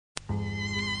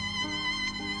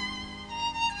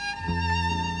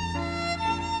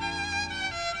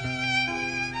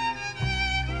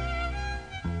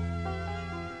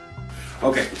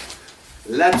Okay,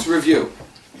 let's review.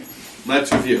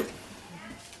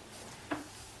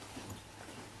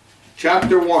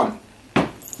 Chapter 1. It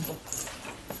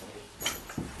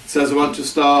says a bunch of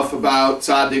stuff about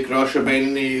Tzaddik, Rasha,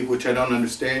 Beinoni, which I don't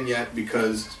understand yet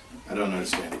because I don't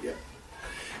understand it yet.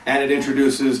 And it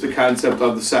introduces the concept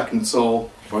of the second soul,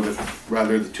 or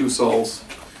the two souls.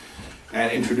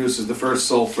 And introduces the first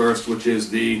soul first, which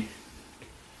is the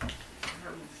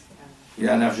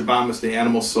Nefesh Bahamis, the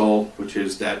animal soul, which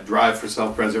is that drive for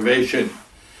self-preservation.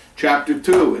 Chapter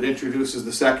 2, it introduces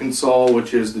the second soul,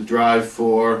 which is the drive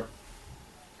for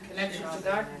connection to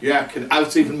God. Yeah, I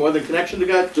would say even more than connection to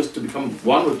God, just to become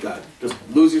one with God. Just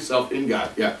lose yourself in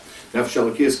God. Yeah. Nefesh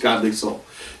Elokis, godly soul.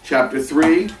 Chapter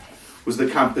 3 was the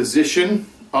composition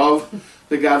of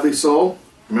the godly soul.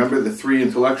 Remember the 3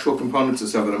 intellectual components, the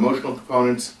 7 emotional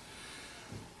components.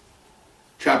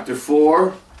 Chapter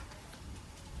 4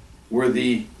 were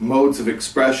the modes of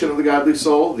expression of the godly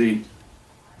soul, the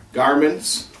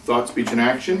garments, thought, speech, and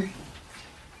action.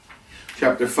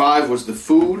 Chapter 5 was the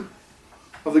food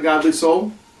of the godly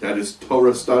soul, that is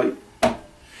Torah study.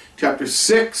 Chapter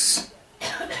 6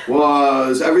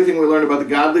 was everything we learned about the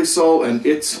godly soul and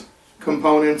its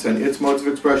components and its modes of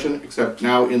expression, except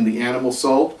now in the animal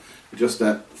soul, just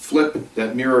that flip,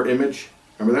 that mirror image.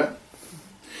 Remember that?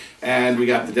 And we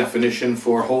got the definition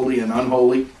for holy and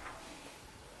unholy.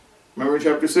 Remember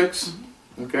chapter 6?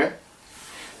 Okay.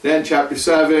 Then chapter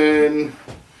 7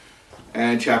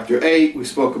 and chapter 8, we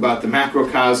spoke about the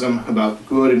macrocosm, about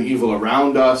good and evil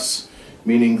around us,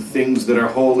 meaning things that are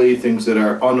holy, things that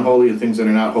are unholy, and things that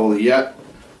are not holy yet.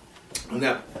 And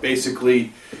that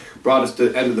basically brought us to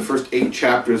the end of the first 8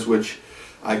 chapters, which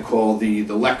I call the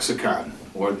lexicon,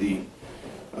 or the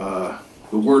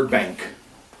word bank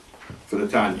for the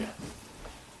Tanya.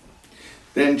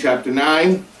 Then chapter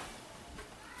 9,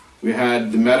 we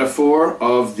had the metaphor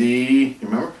of the, you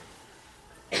remember?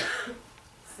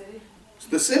 City.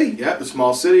 The city, yeah, the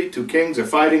small city. 2 kings are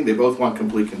fighting. They both want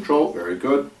complete control. Very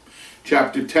good.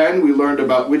 Chapter 10, we learned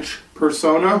about which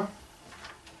persona?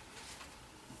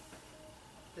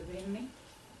 The Beinoni?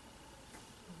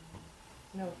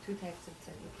 No, 2 types of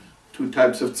tzaddikim. 2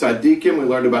 types of tzaddikim. We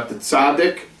learned about the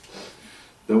tzaddik,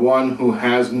 the one who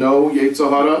has no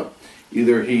Yetzer Hara.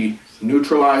 Either he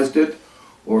neutralized it,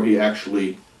 or he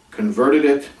actually converted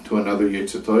it to another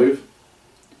Yetzer Tov.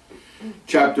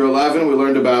 Chapter 11, we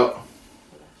learned about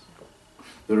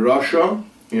the Rasha,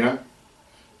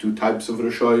 2 types of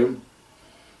Rashoyim.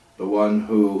 The one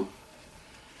who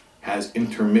has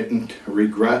intermittent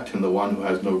regret and the one who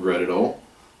has no regret at all.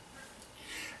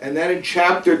 And then in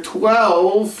chapter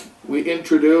 12, we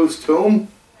introduced whom?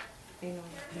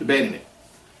 The Beinoni.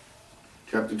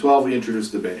 Chapter 12, we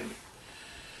introduced the Beinoni.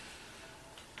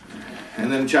 And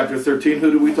then in chapter 13,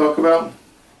 who did we talk about?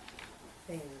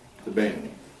 The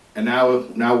Beinoni. And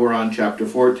now we're on chapter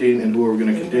 14, and who are we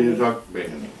going to continue to talk?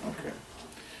 Beinoni. Okay.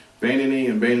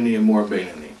 Beinoni and more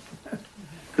Beinoni.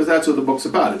 Because that's what the book's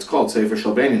about. It's called Sefer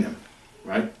Shel Beinonim,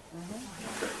 right?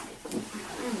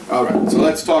 Okay. All right, so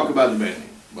let's talk about the Beinoni.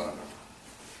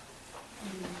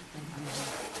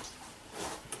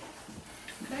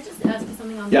 Can I just ask you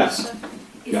something on Yes. the Rasha?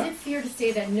 Is it fair to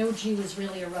say that no Jew is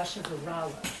really a Rasha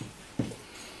Varala?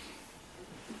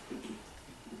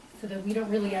 So that we don't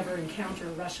really ever encounter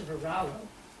a Rasha Varala?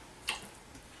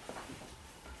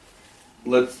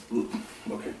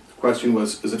 Okay. The question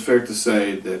was, is it fair to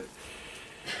say that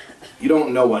you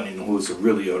don't know anyone who's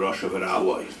really a Rasha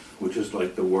Varaloi, which is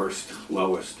like the worst,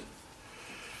 lowest.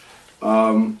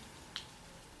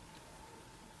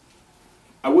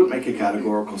 I wouldn't make a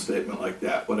categorical statement like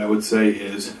that. What I would say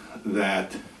is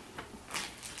that,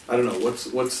 I don't know, what's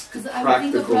the Because I would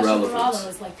think of practical Rasha relevance? Varala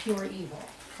as like pure evil,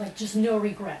 like just no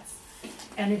regrets.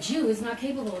 And a Jew is not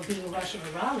capable of being a Rasha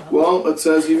Varala. Well, it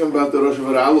says even about the Rosh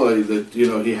Varaloi that,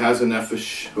 he has a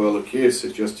Nefesh Elokis,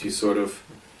 it's just he sort of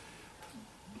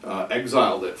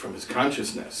exiled it from his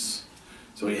consciousness.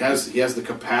 So he has the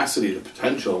capacity, the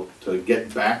potential to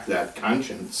get back that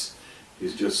conscience.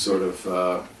 He's just sort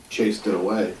of chased it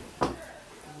away.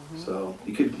 So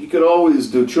you could always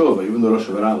do tshuva, even though Rosh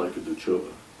Hashanah could do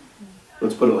tshuva.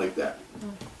 Let's put it like that.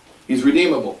 He's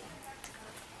redeemable.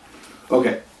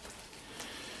 Okay.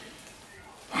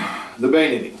 The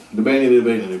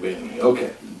Beinoni.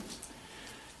 Okay.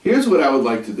 Here's what I would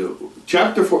like to do.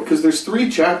 Chapter 4, because there's 3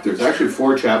 chapters, actually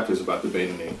 4 chapters about the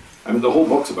Beinoni. I mean, the whole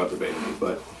book's about the Beinoni,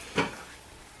 but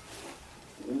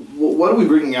what are we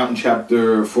bringing out in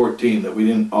chapter 14 that we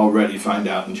didn't already find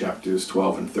out in chapters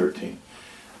 12 and 13?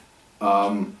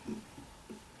 And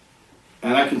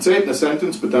I can say it in a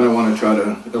sentence, but then I want to try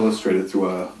to illustrate it through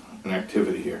an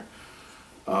activity here.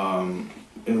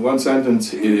 in one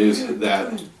sentence, it is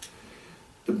that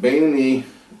the Beinoni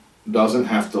doesn't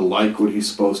have to like what he's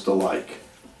supposed to like.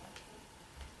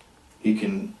 He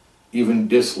can even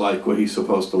dislike what he's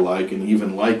supposed to like, and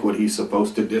even like what he's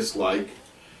supposed to dislike,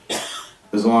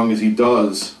 as long as he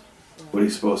does what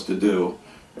he's supposed to do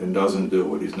and doesn't do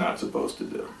what he's not supposed to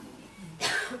do.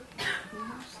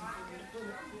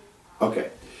 Okay.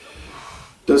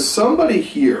 Does somebody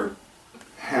here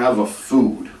have a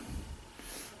food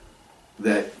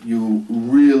that you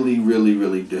really, really,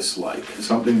 really dislike?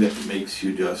 Something that makes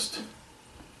you just...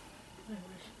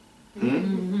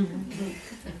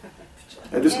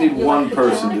 I just need one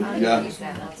person to... Yeah?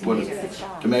 What is it?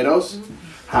 Tomatoes?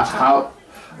 How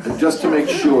just to make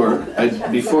sure,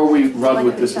 before we run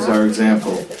with this as our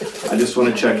example, I just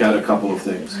want to check out a couple of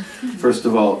things. First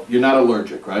of all, you're not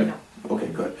allergic, right? Okay,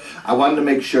 good. I wanted to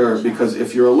make sure, because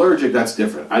if you're allergic, that's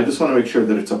different. I just want to make sure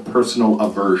that it's a personal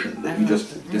aversion, that you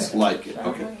just dislike it.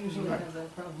 Okay.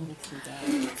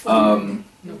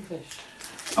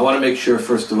 I want to make sure,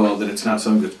 first of all, that it's not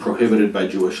something that's prohibited by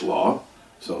Jewish law.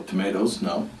 So tomatoes,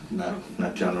 no,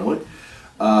 not generally.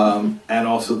 And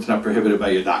also it's not prohibited by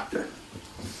your doctor.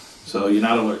 So you're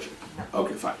not allergic.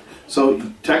 Okay, fine. So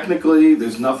technically,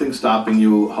 there's nothing stopping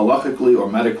you halachically or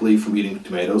medically from eating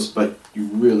tomatoes, but you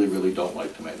really, really don't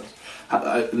like tomatoes.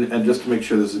 And just to make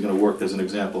sure this is going to work as an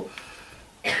example,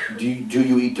 do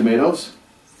you eat tomatoes?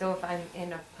 So if I'm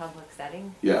in a public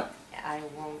setting, Yeah. I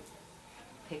won't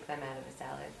pick them out of a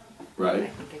salad. Right. I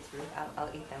think it's rude. I'll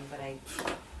eat them, but I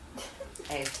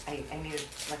need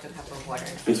like a cup of water.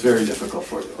 It's very difficult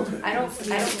for you. Okay. I don't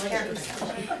care for them.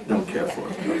 Don't care for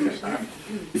it. Okay.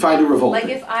 You find it revolting. Like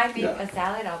if I make Yeah. a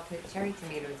salad, I'll put cherry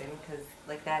tomatoes in because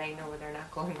like that I know they're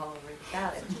not going all over the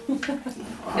salad.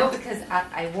 No, because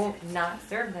I won't not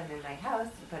serve them in my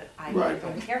house, but I Right.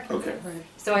 don't care for Okay. them.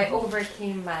 So I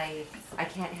overcame I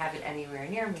can't have it anywhere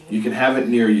near me. You can have it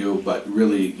near you, but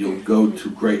really you'll go to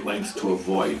great lengths to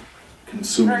avoid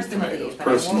consuming Personally, tomatoes. but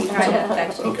I won't try to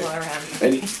affect people Okay. around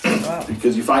me. And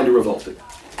because you find it revolting.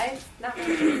 Not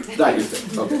Not your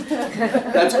thing. Okay.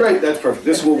 That's great. That's perfect.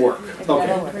 This will work. Okay.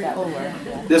 that will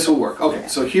work. This will work. Okay.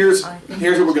 So here's what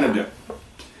we're gonna do.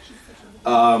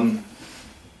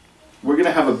 We're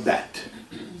gonna have a bet.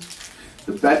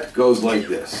 The bet goes like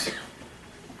this.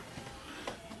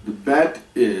 The bet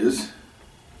is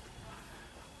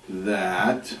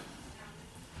that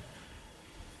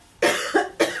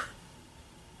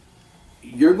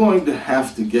you're going to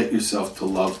have to get yourself to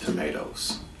love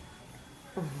tomatoes.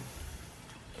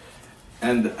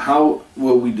 And how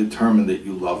will we determine that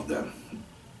you love them?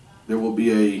 There will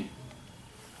be a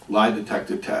lie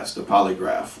detector test, a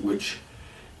polygraph, which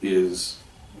is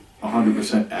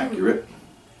 100% accurate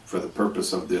for the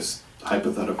purpose of this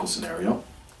hypothetical scenario.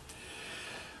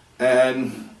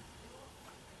 And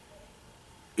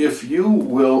if you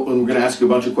will, and we're going to ask you a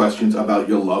bunch of questions about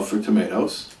your love for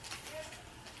tomatoes,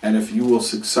 and if you will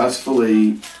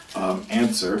successfully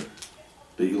answer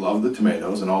that you love the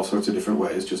tomatoes in all sorts of different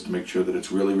ways, just to make sure that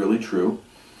it's really, really true,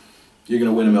 you're going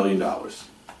to win $1 million.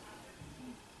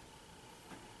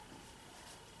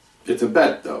 It's a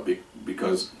bet, though,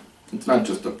 because it's not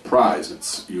just a prize.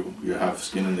 It's you have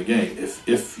skin in the game.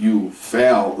 If you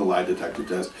fail the lie detector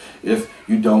test, if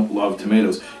you don't love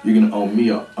tomatoes, you're going to owe me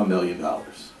 $1 million. What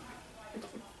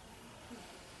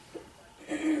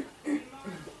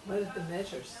are the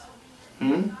measures?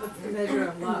 Hmm? What's the measure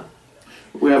of love?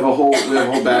 We have a whole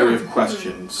battery of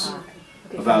questions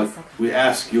about. We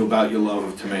ask you about your love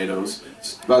of tomatoes.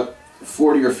 It's about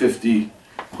 40 or 50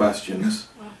 questions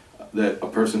that a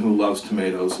person who loves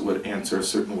tomatoes would answer a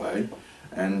certain way,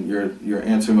 and you're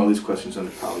answering all these questions on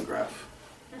the polygraph.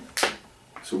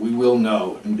 So we will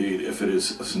know, indeed, if it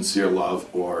is a sincere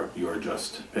love or you're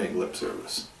just paying lip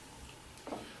service.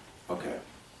 Okay.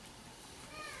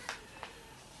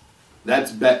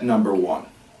 That's bet number one.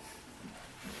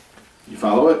 You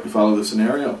follow it? You follow the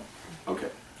scenario? Okay.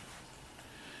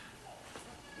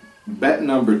 Bet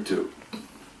number two.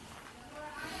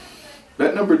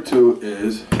 Bet number two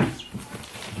is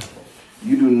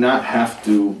you do not have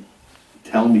to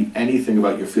tell me anything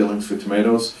about your feelings for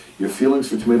tomatoes. Your feelings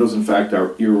for tomatoes, in fact,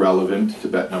 are irrelevant to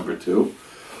bet number two.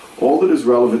 All that is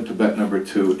relevant to bet number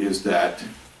two is that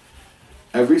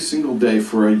every single day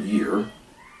for a year,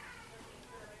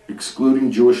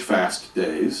 excluding Jewish fast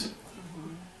days,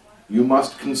 you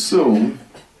must consume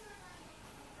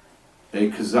a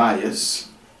kazayas,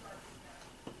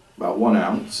 about 1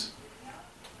 ounce,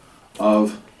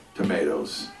 of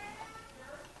tomatoes.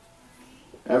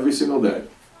 Every single day.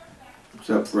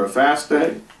 Except for a fast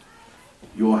day,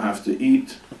 you will have to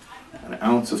eat 1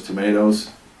 ounce of tomatoes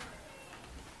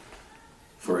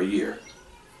for a year.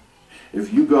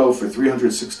 If you go for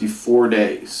 364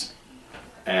 days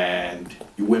and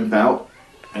you wimp out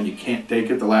and you can't take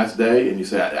it the last day and you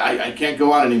say, I can't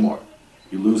go on anymore,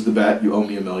 you lose the bet, you owe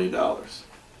me $1 million.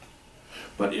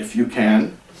 But if you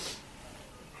can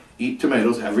eat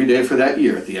tomatoes every day for that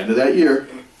year, at the end of that year,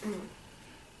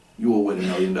 you will win $1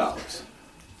 million.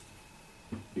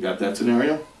 You got that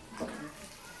scenario?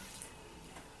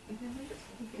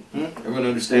 Everyone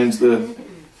understands the...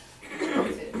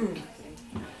 Okay.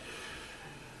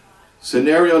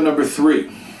 Scenario number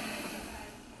 3.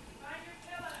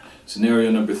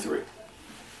 Scenario number 3.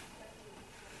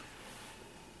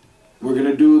 We're going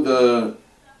to do the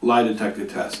lie detector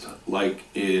test like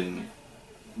in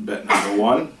bet number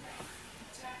 1,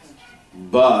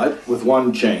 but with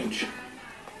one change.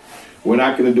 We're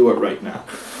not going to do it right now.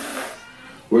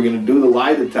 We're going to do the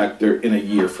lie detector in a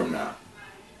year from now.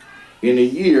 In a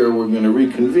year, we're going to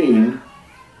reconvene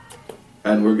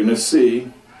and we're going to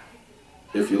see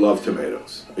if you love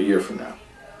tomatoes a year from now.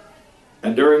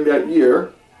 And during that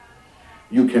year,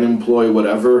 you can employ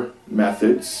whatever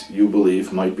methods you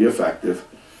believe might be effective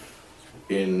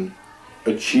in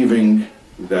achieving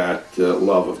that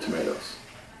love of tomatoes.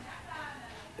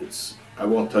 I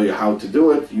won't tell you how to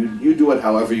do it. You do it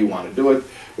however you want to do it,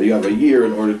 but you have a year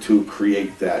in order to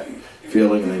create that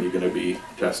feeling, and then you're going to be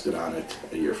tested on it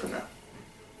a year from now.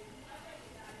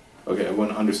 Okay,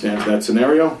 everyone understands that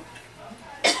scenario?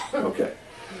 Okay.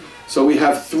 So we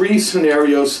have 3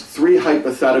 scenarios, 3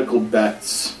 hypothetical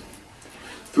bets,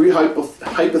 3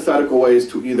 hypothetical ways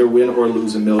to either win or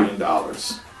lose $1 million.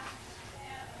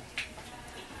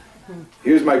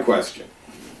 Here's my question.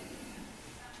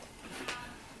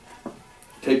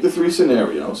 Take the 3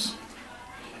 scenarios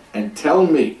and tell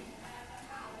me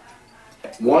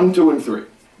 1, 2, and 3,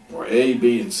 or A,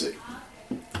 B, and C.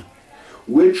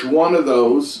 Which one of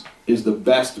those is the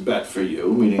best bet for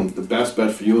you, meaning the best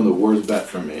bet for you and the worst bet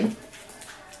for me?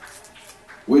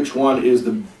 Which one is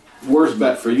the worst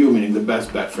bet for you, meaning the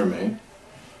best bet for me?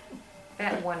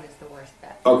 Bet 1 is the worst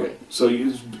bet. Okay, so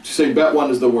you say bet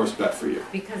 1 is the worst bet for you.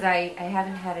 Because I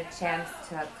haven't had a chance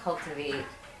to cultivate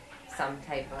some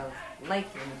type of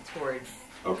liking towards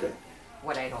Okay.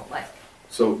 what I don't like.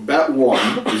 So bet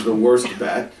 1 is the worst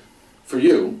bet for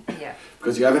you Yeah.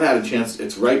 because you haven't had a chance.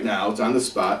 It's right now. It's on the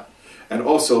spot. And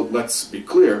also, let's be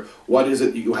clear, what is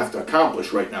it that you have to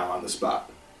accomplish right now on the spot?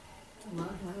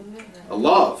 A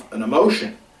love, an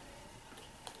emotion.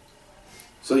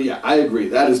 So yeah, I agree.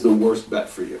 That is the worst bet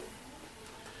for you.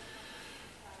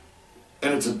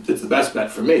 And it's the best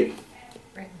bet for me.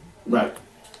 Right. Right.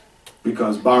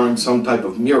 Because barring some type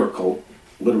of miracle,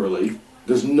 literally,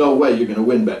 there's no way you're going to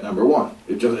win bet number 1.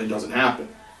 It doesn't happen.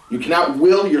 You cannot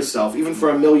will yourself, even for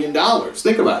 $1 million.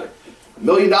 Think about it. $1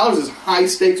 million is high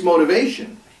stakes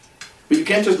motivation. But you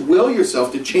can't just will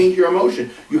yourself to change your emotion.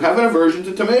 You have an aversion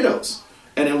to tomatoes.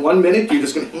 And in 1 minute, you're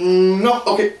just going to, no,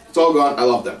 okay, it's all gone. I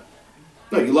love them.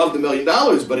 No, you love the $1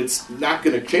 million, but it's not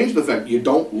going to change the fact that you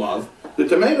don't love the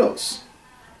tomatoes.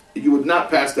 You would not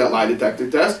pass that lie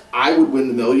detector test. I would win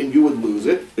the $1 million. You would lose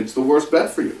it. It's the worst bet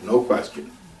for you. No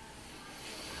question.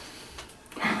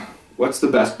 What's the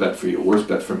best bet for you? Worst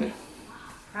bet for me?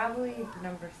 Probably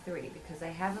number 3, because I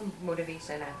have a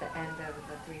motivation at the end of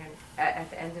at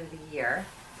the end of the year,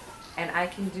 and I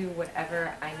can do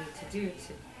whatever I need to do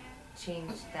to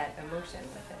change that emotion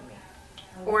within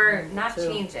me, or not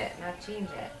change it,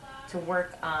 to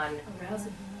work on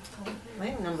Arousal. I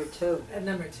think number 2. At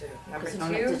number 2. number Because you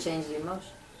don't have 2, to change the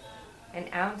emotion. an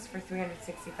ounce for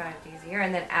 365 days a year,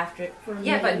 and then after, For $1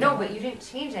 yeah, but million. no, but you didn't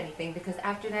change anything because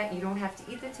after that you don't have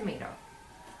to eat the tomato.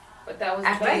 But that was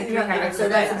After right. the 300 So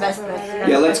that's the best bet.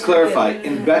 Yeah, let's clarify.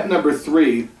 In bet number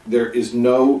 3, there is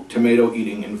no tomato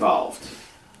eating involved.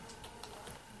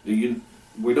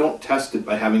 We don't test it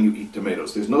by having you eat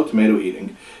tomatoes. There's no tomato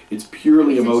eating. It's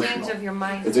purely It's emotional. a change of your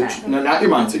mindset. It's no, not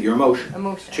your mindset, your emotion.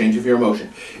 Emotion. Change of your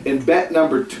emotion. In bet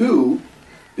number 2,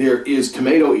 there is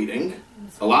tomato eating,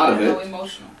 a lot of No it,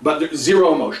 emotional. but there's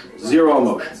zero emotional. Zero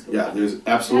emotion. Yeah, there's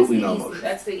absolutely no emotion.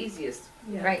 That's the easiest.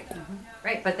 Yeah. Right,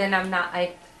 right. But then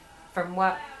from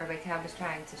what Rabbi Tab was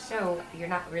trying to show, you're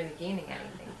not really gaining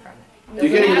anything from it.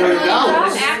 You're getting $1 million.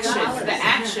 The action. The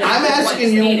action. I'm is what's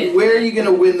asking you, needed. where are you going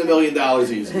to win the $1 million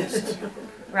easiest?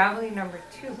 Probably number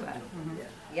 2, but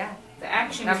yeah, The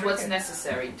action is Number what's 2.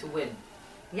 necessary to win,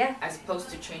 yeah. as opposed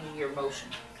to changing your emotion.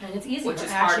 And it's easier. Which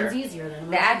is Action's harder. easier than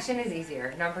The action is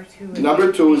easier. Number 2 is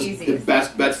Number 2 is the the easiest.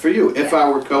 best bet for you. If I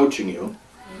were coaching you,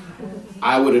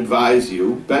 I would advise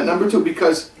you, bet number 2,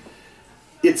 because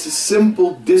it's a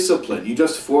simple discipline. You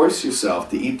just force yourself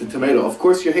to eat the tomato. Of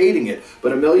course you're hating it,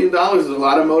 but $1 million is a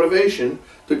lot of motivation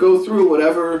to go through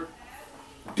whatever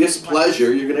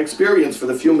displeasure you're going to experience for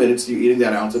the few minutes you're eating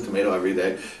that ounce of tomato every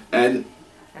day. And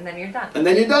then you're done.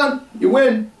 then you're done. You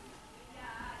win.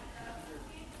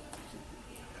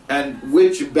 And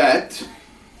which bet,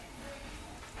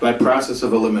 by process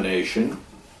of elimination,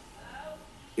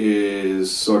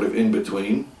 is sort of in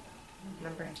between?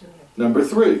 Number 2. Number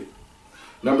 3.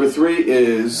 Number 3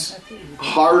 is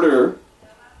harder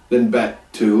than bet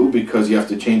 2 because you have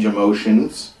to change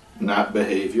emotions, not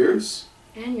behaviors.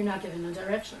 And you're not given a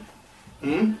direction.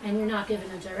 Hmm? And you're not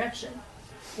given a direction.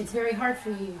 It's very hard for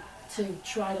you to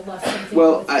try to love something.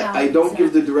 Well, without I don't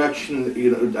give the exact-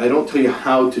 direction, I don't tell you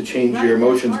how to change Right, your it's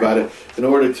emotions hard. about it. In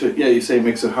order to, you say it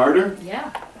makes it harder?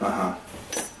 Yeah. Uh-huh.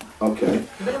 Okay.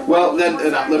 Well, then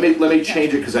let me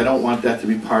change it because I don't want that to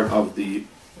be part of the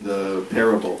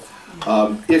parable.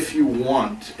 If you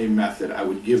want a method, I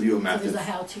would give you a So method. there's a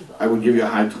how-to book. I would give you a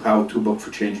how-to book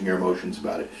for changing your emotions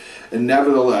about it. And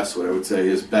nevertheless, what I would say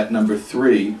is bet number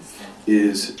 3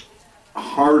 is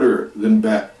harder than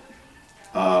bet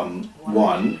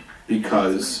 1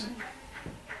 because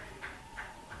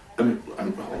hold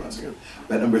on a second.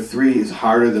 Bet number 3 is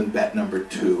harder than bet number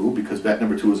 2 because bet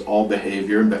number 2 is all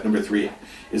behavior and bet number 3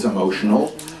 is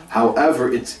emotional. However,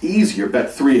 it's easier.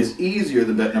 Bet 3 is easier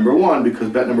than bet number 1 because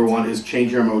bet number 1 is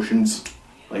change your emotions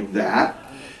like that.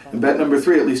 And bet number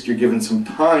 3, at least you're given some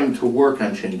time to work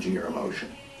on changing your emotion.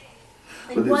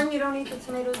 But In this- one, you don't eat the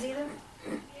tomatoes either?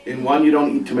 In 1, you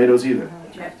don't eat tomatoes either.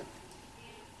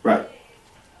 Right.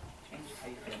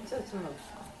 So it's emotional.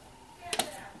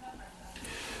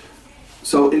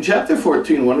 So in chapter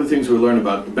 14, one of the things we learn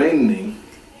about Beinoni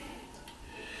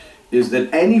is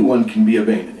that anyone can be a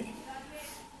Beinoni.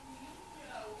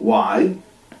 Why?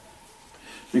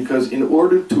 Because in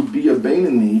order to be a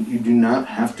Beinoni, you do not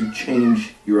have to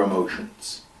change your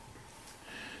emotions.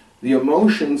 The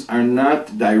emotions are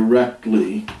not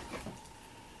directly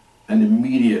and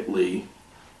immediately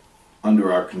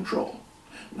under our control.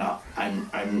 Now,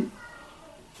 I'm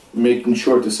making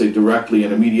sure to say directly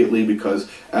and immediately because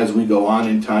as we go on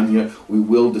in Tanya, we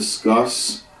will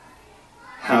discuss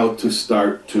how to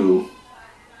start to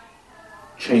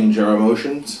change our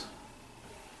emotions.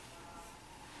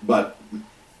 But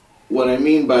what I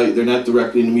mean by they're not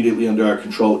directly and immediately under our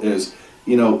control is,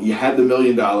 you had the $1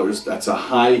 million, that's a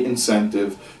high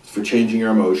incentive for changing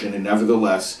your emotion, and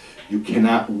nevertheless, you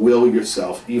cannot will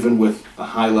yourself, even with a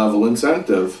high level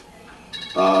incentive.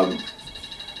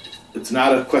 It's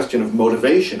not a question of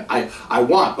motivation. I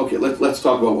want, okay, let's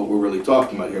talk about what we're really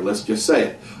talking about here. Let's just say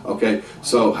it, okay?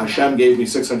 So Hashem gave me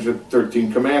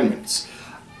 613 commandments.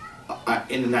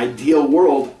 In an ideal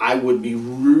world, I would be,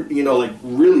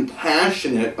 really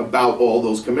passionate about all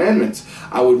those commandments.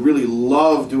 I would really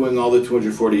love doing all the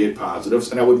 248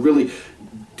 positives, and I would really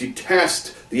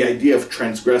detest the idea of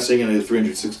transgressing any of the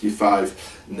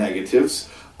 365 negatives.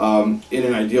 In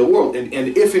an ideal world. And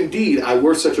if indeed I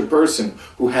were such a person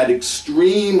who had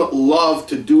extreme love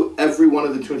to do every one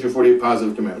of the 248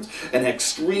 positive commandments, and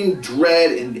extreme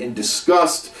dread and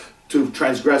disgust to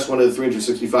transgress one of the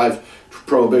 365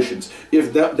 prohibitions,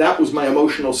 if that was my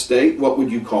emotional state, what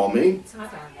would you call me?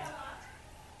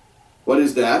 What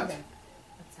is that?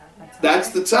 That's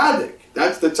the tzaddik.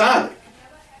 That's the tzaddik.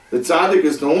 The tzaddik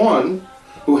is the one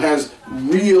who has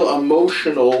real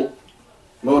emotional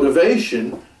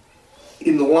motivation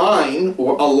in line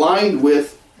or aligned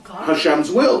with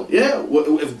Hashem's will. Yeah.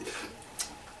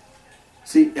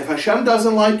 If Hashem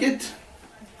doesn't like it,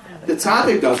 the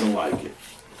tzaddik doesn't like it.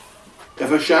 If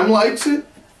Hashem likes it,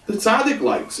 the tzaddik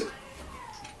likes it.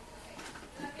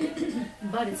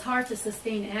 But it's hard to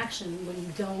sustain action when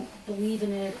you don't believe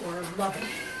in it or love it.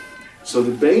 So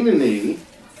the Beinoni,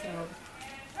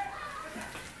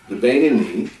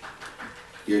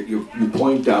 you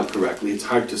point out correctly, it's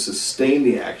hard to sustain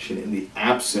the action in the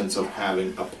absence of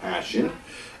having a passion.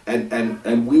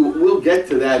 And we'll get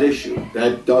to that issue.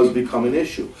 That does become an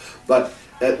issue. But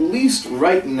at least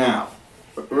right now,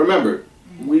 remember,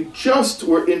 we just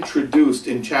were introduced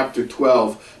in chapter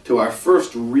 12 to our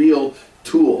first real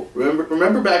tool.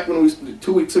 Remember back when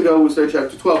 2 weeks ago we started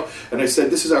chapter 12, and I said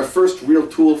this is our first real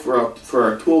tool for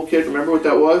our toolkit. Remember what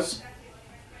that was?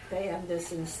 They have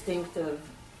this instinctive...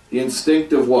 The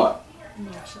instinct of what?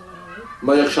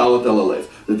 Mayach shalat el alev.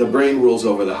 That the brain rules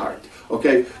over the heart.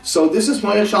 Okay, so this is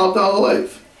Mayach shalat el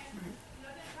alev.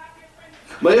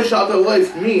 Mayach shalat el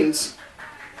alev means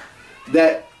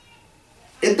that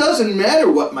it doesn't matter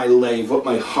what my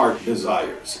heart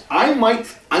desires. I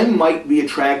might be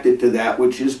attracted to that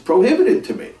which is prohibited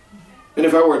to me. And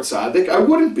if I were a tzaddik, I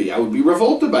wouldn't be. I would be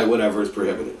revolted by whatever is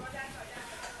prohibited.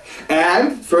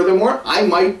 And furthermore, I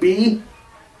might be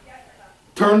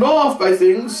turned off by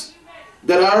things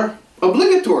that are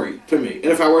obligatory to me. And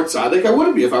if I were tzaddik, I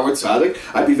wouldn't be. If I were tzaddik,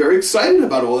 I'd be very excited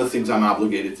about all the things I'm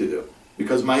obligated to do.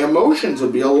 Because my emotions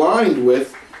would be aligned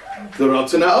with the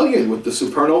Ratzon Elyon, with the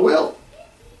supernal will.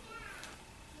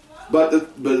 But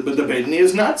the Beinoni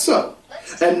is not so.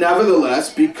 And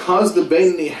nevertheless, because the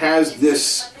Beinoni has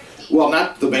this, well,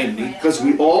 not the Beinoni, because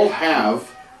we all have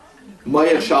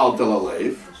Mayach Shal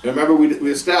Alev. Remember,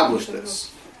 we established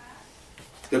this.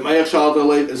 That Mayach Shal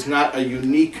Alev is not a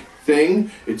unique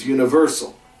thing, it's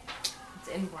universal. It's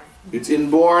inborn. It's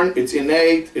inborn, it's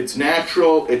innate, it's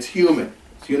natural, it's human.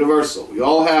 It's universal. We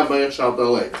all have Mayach Shal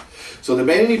Alev. So the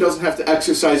Beinoni doesn't have to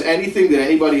exercise anything that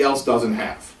anybody else doesn't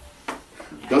have.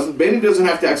 Beinoni doesn't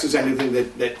have to exercise anything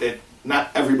that not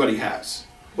everybody has.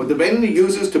 What the Beinoni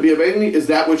uses to be a Beinoni is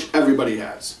that which everybody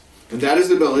has. And that is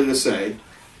the ability to say,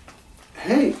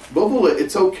 hey, Bubula,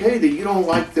 it's okay that you don't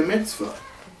like the mitzvah.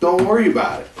 Don't worry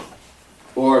about it.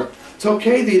 Or, it's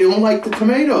okay that you don't like the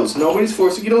tomatoes. Nobody's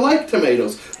forcing you to like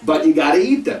tomatoes, but you got to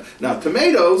eat them. Now,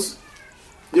 tomatoes,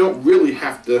 you don't really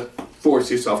have to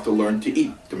force yourself to learn to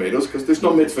eat tomatoes because there's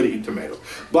no mitzvah to eat tomatoes.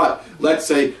 But let's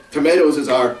say tomatoes is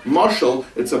our mashal,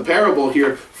 it's a parable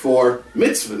here for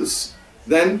mitzvahs,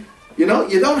 then, you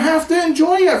don't have to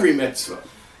enjoy every mitzvah.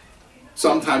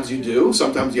 Sometimes you do,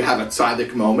 sometimes you have a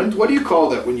tzaddik moment. What do you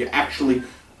call that when you actually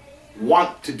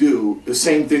want to do the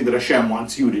same thing that Hashem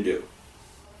wants you to do?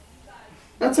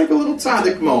 That's like a little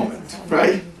tzaddik moment,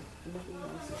 right?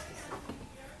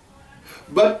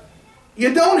 But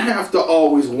you don't have to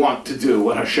always want to do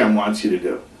what Hashem wants you to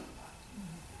do.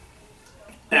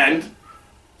 And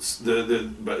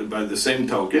by the same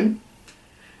token,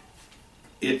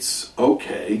 it's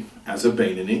okay as a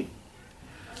Beinoni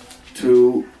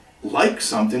to like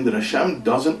something that Hashem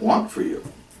doesn't want for you.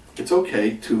 It's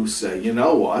okay to say, you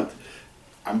know what,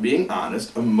 I'm being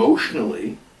honest,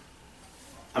 emotionally,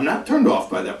 I'm not turned off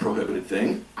by that prohibited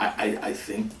thing. I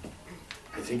think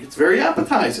it's very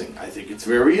appetizing. I think it's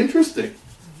very interesting.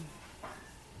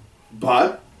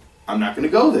 But I'm not going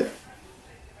to go there.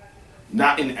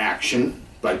 Not in action,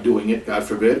 by doing it, God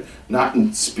forbid. Not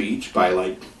in speech,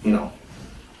 by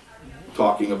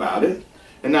talking about it.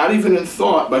 And not even in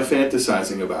thought, by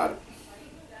fantasizing about it.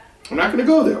 I'm not going to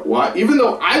go there. Why? Even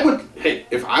though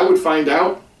if I would find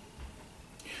out,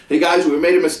 hey guys, we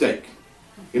made a mistake.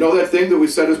 You know that thing that we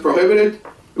said is prohibited?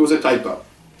 It was a typo.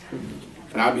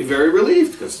 And I'd be very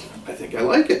relieved because I think I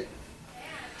like it.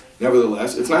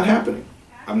 Nevertheless, it's not happening.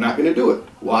 I'm not going to do it.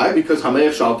 Why? Because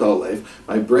Hamayach Shalta Alev,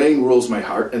 my brain rules my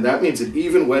heart, and that means that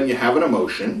even when you have an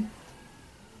emotion,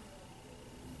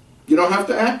 you don't have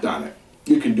to act on it.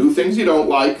 You can do things you don't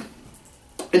like,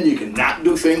 and you can not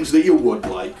do things that you would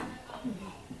like.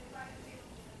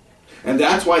 And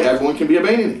that's why everyone can be a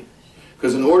Beinoni.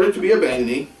 Because in order to be a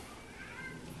Beinoni,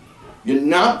 you're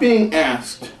not being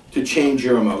asked to change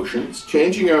your emotions.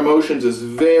 Changing your emotions is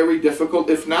very difficult,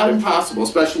 if not impossible,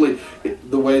 especially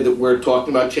the way that we're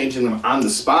talking about changing them on the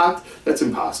spot. That's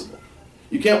impossible.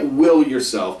 You can't will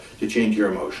yourself to change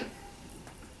your emotion.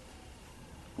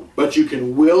 But you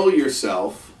can will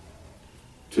yourself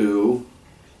to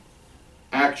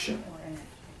action,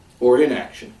 or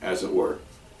inaction, as it were,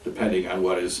 depending on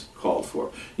what is called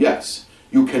for. Yes,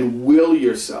 you can will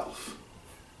yourself.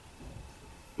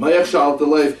 Mayach Shal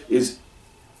Alev is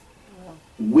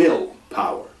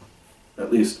willpower,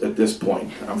 at least at this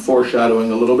point. I'm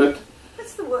foreshadowing a little bit.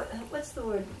 What's the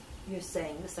word you're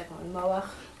saying? The second one, Moach.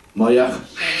 Mayach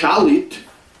Shalit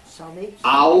Shalit.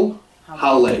 Al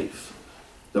Halev.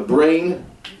 The brain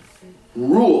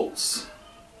rules,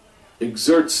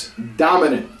 exerts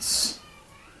dominance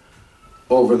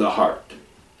over the heart.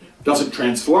 Doesn't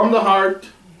transform the heart,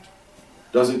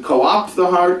 doesn't co-opt the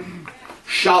heart.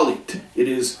 Shalit. It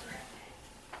is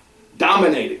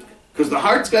dominating. Because the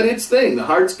heart's got its thing. The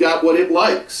heart's got what it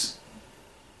likes.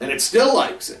 And it still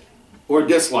likes it. Or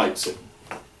dislikes it.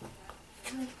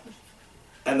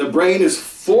 And the brain is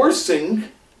forcing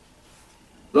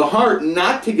the heart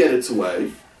not to get its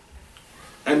way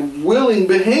and willing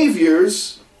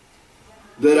behaviors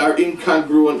that are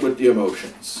incongruent with the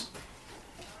emotions.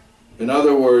 In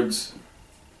other words,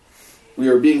 we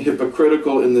are being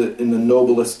hypocritical in the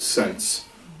noblest sense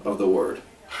of the word.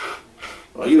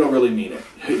 Well, you don't really mean it.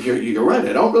 You're right,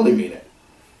 I don't really mean it.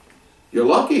 You're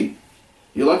lucky.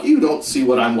 You're lucky you don't see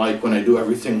what I'm like when I do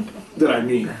everything that I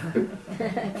mean.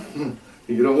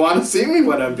 You don't want to see me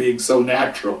when I'm being so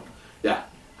natural. Yeah.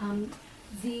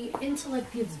 The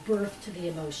intellect gives birth to the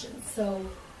emotions. So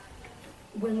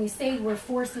when we say we're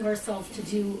forcing ourselves to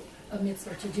do a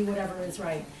mitzvah, to do whatever is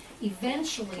right,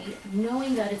 eventually,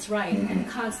 knowing that it's right and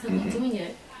constantly doing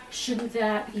it, shouldn't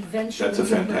that eventually... That's a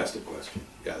fantastic question.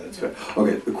 Yeah, that's fair.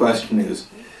 Okay, the question is,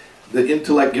 the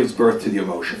intellect gives birth to the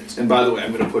emotions. And by the way,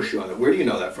 I'm going to push you on it. Where do you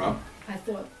know that from? I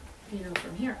thought,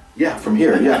 from here. Yeah, from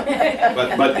here, yeah.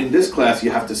 But in this class,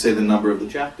 you have to say the number of the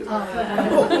chapter.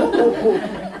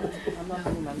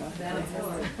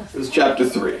 This is chapter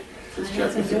 3. This is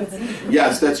chapter 3.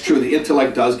 Yes, that's true. The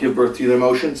intellect does give birth to the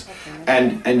emotions.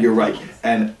 And you're right.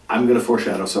 And I'm going to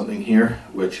foreshadow something here,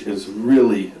 which is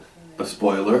really a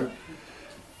spoiler.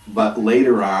 But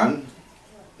later on,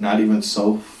 not even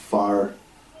so far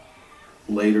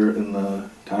later in the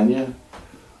Tanya,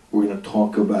 we're going to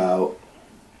talk about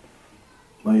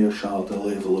Maya Shalta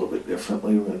live a little bit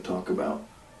differently. We're going to talk about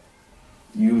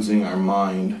using our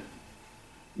mind,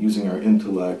 using our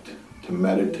intellect to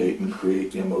meditate and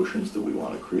create the emotions that we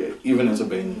want to create, even as a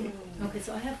Bainani. Okay,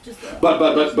 so I have just. But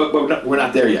we're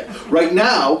not there yet. Right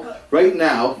now,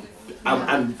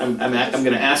 I'm going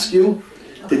to ask you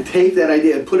to take that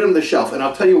idea and put it on the shelf, and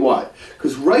I'll tell you why.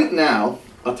 Because right now,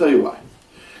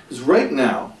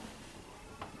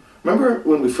 remember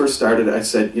when we first started, I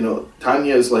said,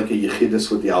 Tanya is like a yechidus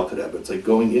with the Alter Rebbe. It's like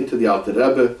going into the Alter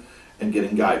Rebbe and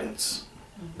getting guidance,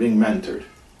 being mentored.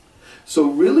 So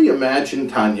really imagine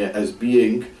Tanya as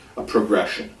being a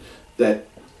progression. That,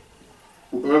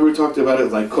 remember we talked about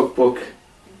it like cookbook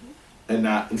and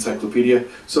not encyclopedia?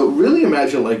 So really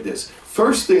imagine it like this.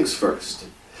 First things first.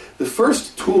 The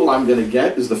first tool I'm going to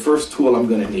get is the first tool I'm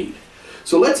going to need.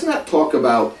 So let's not talk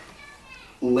about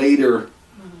later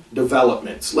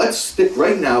developments. Let's stick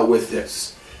right now with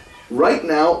this. Right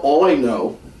now, all I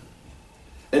know,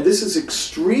 and this is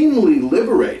extremely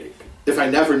liberating, if I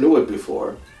never knew it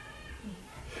before,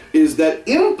 is that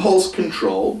impulse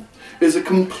control is a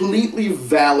completely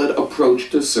valid approach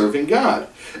to serving God.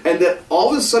 And that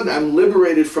all of a sudden I'm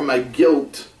liberated from my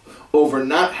guilt over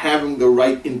not having the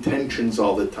right intentions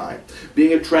all the time.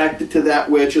 Being attracted to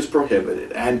that which is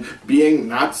prohibited, and being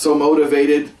not so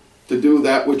motivated to do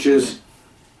that in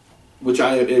which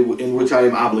I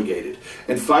am obligated.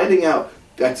 And finding out,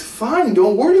 that's fine,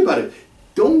 don't worry about it.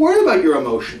 Don't worry about your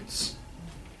emotions.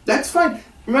 That's fine.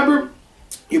 Remember,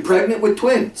 you're pregnant with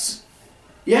twins.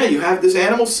 Yeah, you have this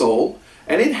animal soul,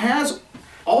 and it has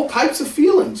all types of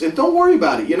feelings, and don't worry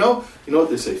about it. You know what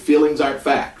they say, feelings aren't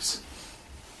facts.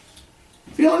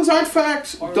 Feelings aren't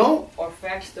facts. Or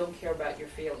facts don't care about your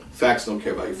feelings. Facts don't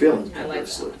care about your feelings. I like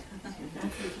that.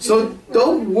 So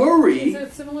don't worry. Is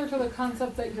it similar to the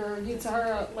concept that your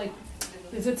Yitzhara,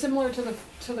 is it similar to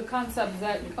the concept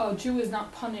that a Jew is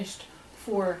not punished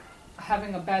for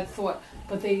having a bad thought,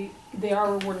 but they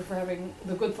are rewarded for having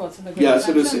the good thoughts and the good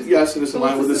intentions? Yes, it is in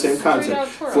line with the same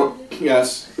concept.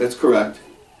 Yes, that's correct.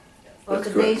 Or the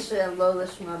base low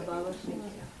lishma balash.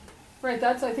 Right,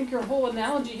 I think your whole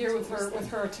analogy here with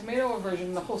her tomato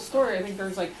aversion, the whole story, I think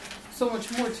there's so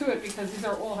much more to it, because these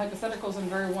are all hypotheticals and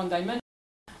very one-dimensional.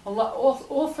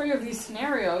 All three of these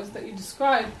scenarios that you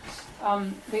described,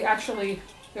 they're actually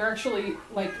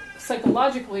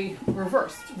psychologically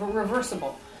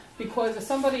reversible, because if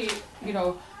somebody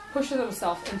pushes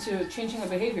themselves into changing a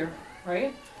behavior,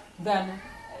 right, then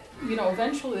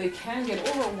eventually they can get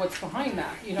over what's behind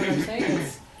that. You know what I'm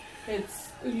saying?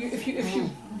 If you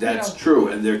That's true,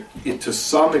 and to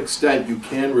some extent you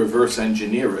can reverse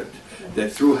engineer it.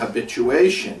 That through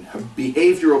habituation,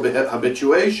 behavioral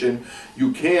habituation,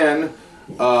 you can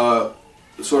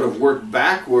sort of work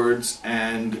backwards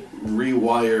and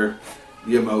rewire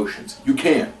the emotions. You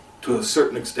can, to a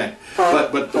certain extent.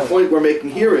 But the point we're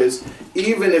making here is,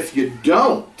 even if you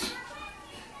don't,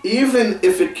 even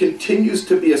if it continues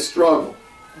to be a struggle,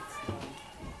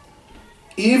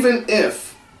 even if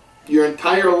your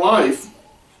entire life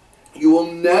you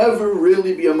will never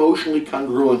really be emotionally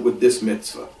congruent with this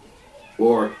mitzvah,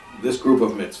 or this group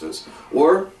of mitzvahs.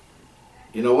 Or,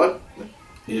 you know what?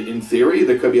 In theory,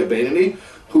 there could be a Bainani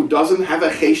who doesn't have a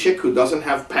cheshek, who doesn't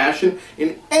have passion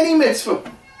in any mitzvah.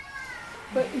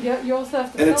 But you also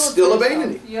have to and it's still a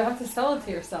Bainani. You have to sell it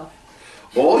to yourself.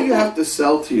 All you have to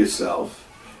sell to yourself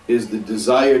is the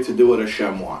desire to do what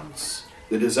Hashem wants.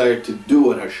 The desire to do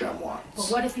what Hashem wants. But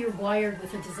what if you're wired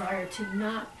with a desire to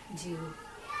not do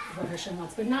what Hashem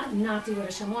wants? But not do what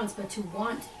Hashem wants, but to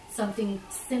want something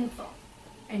sinful.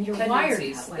 And you're wired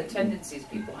that way. The tendencies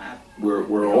people have.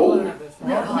 We're all. No,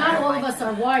 not all of us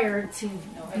are wired to be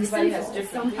everybody has sinful.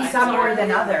 different Some more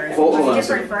than others. Hold on a Different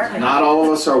second. for everyone. Not all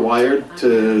of us are wired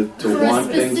to For a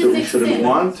want things that we specific shouldn't sin.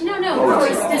 want. No, All for a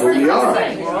right. specific Well, we are.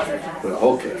 sin. Well,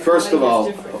 okay. First of all,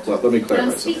 let me But clarify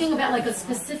I'm something. speaking about a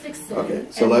specific sin. Okay,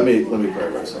 so and let me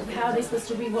clarify something. how are they supposed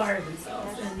to rewire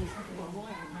themselves?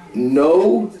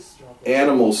 No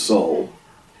animal soul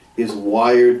is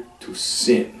wired to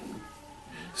sin.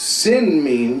 Sin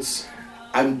means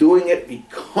I'm doing it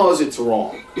because it's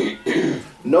wrong.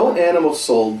 No animal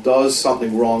soul does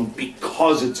something wrong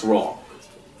because it's wrong.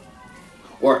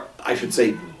 Or I should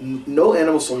say, no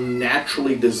animal soul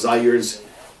naturally desires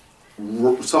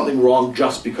something wrong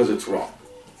just because it's wrong.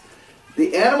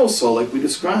 The animal soul, like we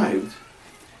described,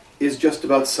 is just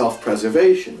about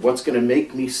self-preservation. What's going to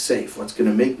make me safe? What's going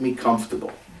to make me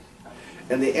comfortable?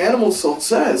 And the animal soul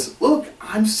says, look,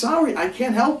 I'm sorry, I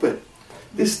can't help it.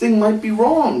 This thing might be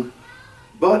wrong.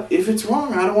 But if it's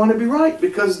wrong, I don't want to be right,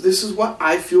 because this is what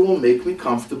I feel will make me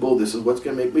comfortable. This is what's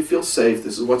going to make me feel safe.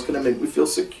 This is what's going to make me feel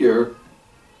secure.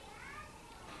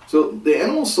 So the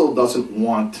animal soul doesn't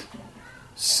want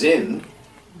sin.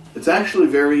 It's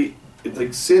actually it's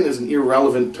like sin is an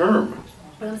irrelevant term.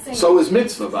 But I'm saying, So is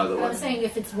mitzvah, by the but way. I'm saying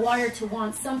if it's wired to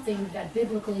want something that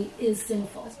biblically is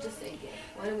sinful. Let's just say it.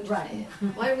 Why don't we just Right. say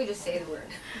it? Why don't we just say the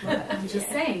word? I'm just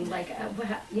saying, like,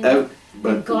 you know,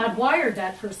 But God wired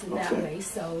that person that Okay. way,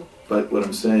 so But what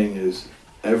I'm saying is,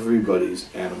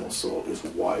 everybody's animal soul is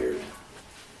wired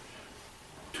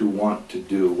to want to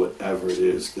do whatever it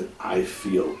is that I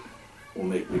feel will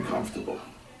make me comfortable,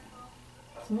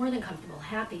 it's more than comfortable,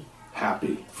 happy.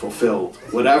 happy, fulfilled,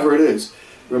 whatever it is.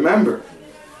 Remember,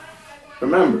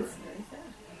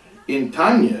 in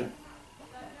Tanya,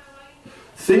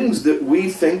 things that we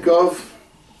think of,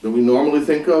 that we normally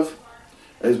think of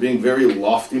as being very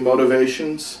lofty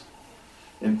motivations,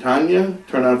 in Tanya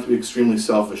turn out to be extremely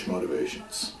selfish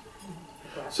motivations.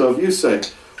 So if you say,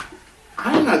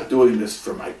 I'm not doing this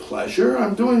for my pleasure,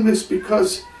 I'm doing this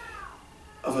because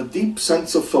of a deep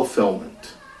sense of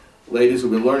fulfillment. Ladies,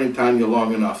 we've been learning Tanya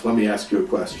long enough. Let me ask you a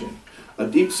question. A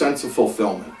deep sense of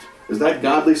fulfillment. Is that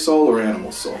godly soul or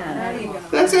animal soul?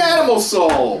 That's animal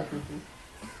soul!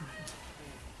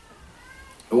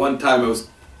 One time I was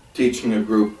teaching a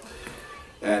group,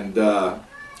 and I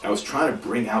was trying to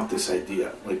bring out this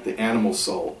idea. Like, the animal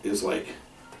soul is like...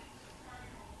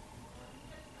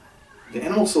 The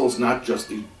animal soul is not just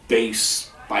the base,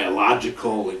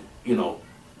 biological,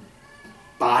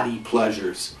 body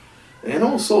pleasures. The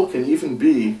animal soul can even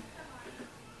be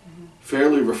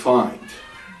fairly refined.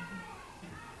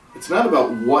 It's not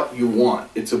about what you want,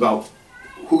 it's about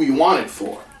who you want it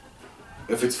for.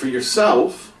 If it's for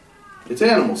yourself, it's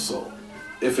animal soul.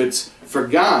 If it's for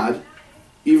God,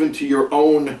 even to your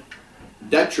own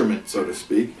detriment, so to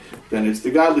speak, then it's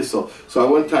the godly soul.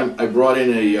 So one time I brought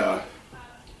in the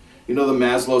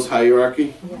Maslow's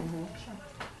hierarchy?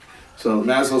 So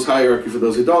Maslow's hierarchy, for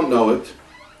those who don't know it,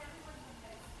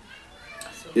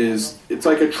 it's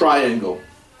like a triangle.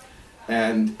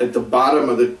 And at the bottom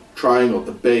of the triangle, at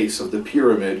the base of the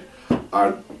pyramid,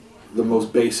 are the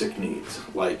most basic needs,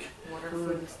 like Water,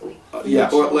 food,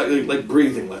 sleep. or like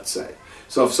breathing, let's say.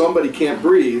 So if somebody can't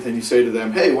breathe, and you say to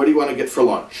them, "Hey, what do you want to get for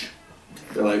lunch?"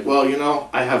 They're like, "Well,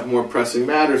 I have more pressing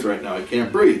matters right now. I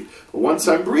can't breathe. But once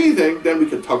I'm breathing, then we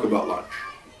can talk about lunch."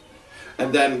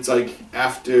 And then it's like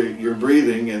after you're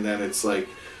breathing, and then it's like,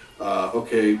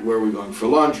 okay, where are we going for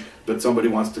lunch? But somebody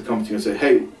wants to come to you and say,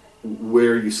 "Hey,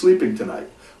 where are you sleeping tonight?"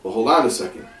 Well, hold on a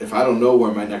second. If I don't know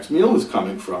where my next meal is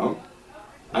coming from,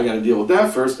 I got to deal with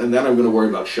that first, and then I'm going to worry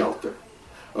about shelter.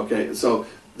 Okay, so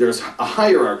there's a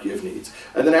hierarchy of needs.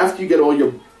 And then after you get all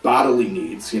your bodily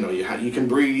needs, you can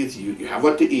breathe, you have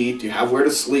what to eat, you have where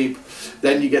to sleep,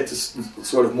 then you get to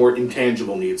sort of more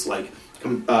intangible needs like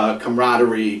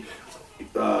camaraderie,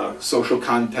 social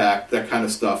contact, that kind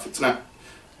of stuff. It's not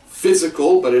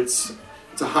physical, but it's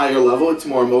a higher level, it's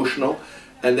more emotional.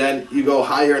 And then you go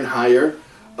higher and higher,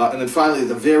 and then finally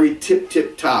the very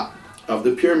tip top of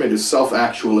the pyramid is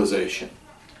self-actualization.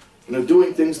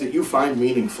 Doing things that you find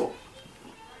meaningful.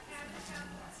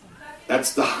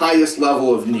 That's the highest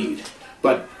level of need.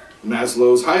 But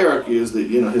Maslow's hierarchy is that,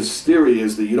 his theory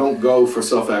is that you don't go for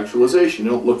self-actualization.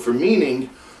 You don't look for meaning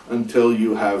until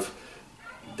you have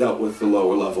dealt with the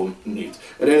lower level needs.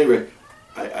 At any rate,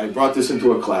 I brought this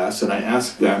into a class and I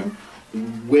asked them,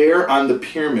 where on the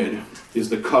pyramid is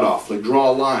the cutoff? Like,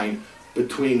 draw a line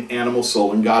between animal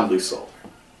soul and godly soul.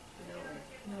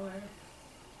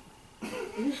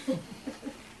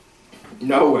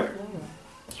 Nowhere.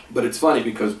 But it's funny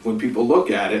because when people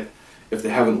look at it, if they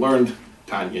haven't learned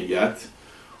Tanya yet,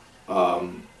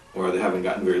 or they haven't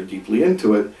gotten very deeply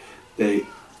into it,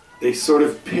 they sort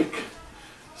of pick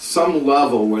some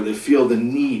level where they feel the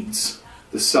needs,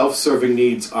 the self-serving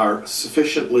needs, are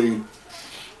sufficiently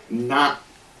not,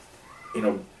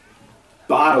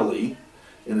 bodily,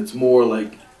 and it's more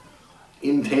like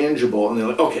intangible, and they're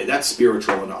like, okay, that's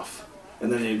spiritual enough.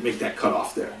 And then they make that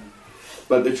cutoff there.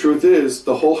 But the truth is,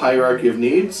 the whole hierarchy of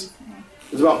needs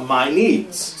is about my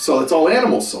needs. So it's all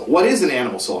animal soul. What is an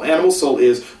animal soul? Animal soul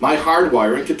is my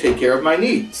hardwiring to take care of my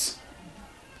needs.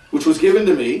 which was given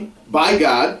to me by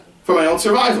God for my own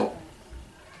survival.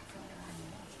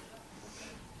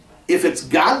 If it's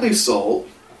godly soul,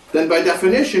 then by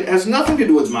definition it has nothing to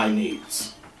do with my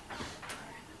needs.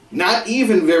 Not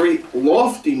even very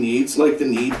lofty needs like the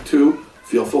need to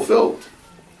feel fulfilled.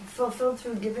 Fulfilled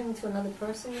through giving to another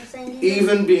person, you're saying?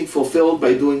 Even being fulfilled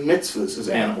by doing mitzvahs is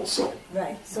animal soul.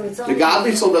 Right. So it's The only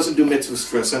godly soul doesn't do mitzvahs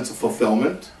for a sense of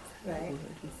fulfillment. Right.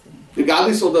 The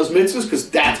godly soul does mitzvahs because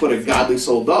that's what a godly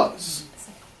soul does.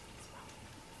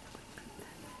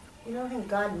 You don't think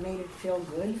God made it feel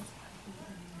good?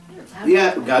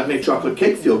 Yeah, God made chocolate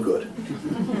cake feel good.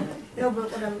 No,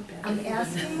 but what I'm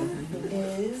asking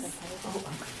is,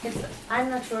 I'm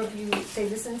not sure if you say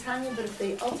this in Tanya, but if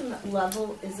the ultimate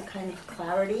level is a kind of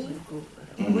clarity,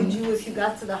 would you, if you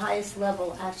got to the highest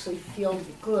level, actually feel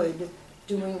good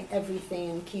doing everything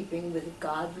in keeping with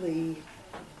godly,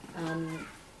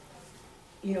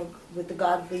 with the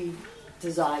godly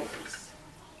desires?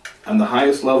 On the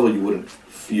highest level, you wouldn't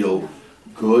feel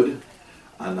good.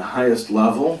 On the highest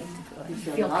level, You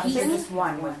Feel nothing? peace. Just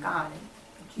one with God.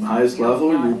 the highest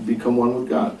level, you become one with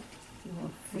God.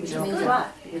 Which means what?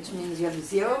 Which means you have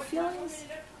zero feelings?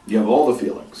 You have all the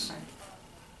feelings.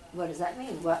 What does that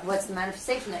mean? What's the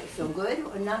manifestation? That you feel good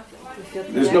or not? You feel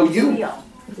There's no connected? you.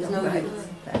 There's no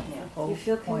you. You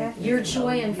feel connected? Your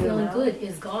joy and feeling good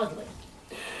is godly.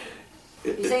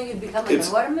 You're saying you become like It's-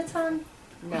 an automaton?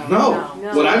 No.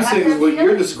 What I'm You have saying to is have what you're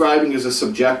feelings? describing is a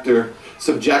subjective,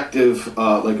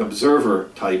 like observer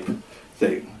type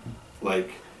thing.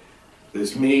 Like,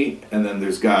 there's me, and then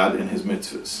there's God and His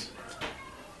mitzvahs.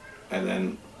 And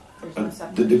then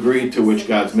the degree to which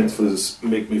God's mitzvahs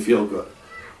make me feel good.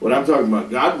 What I'm talking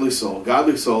about, godly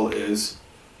soul is,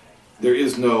 there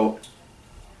is no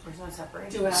There's no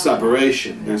separation.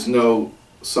 separation. There's no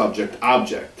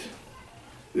subject-object.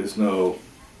 There's no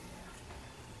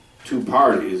two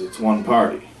parties. It's one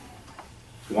party.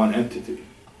 It's one entity.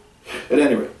 At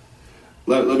any rate,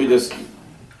 let me just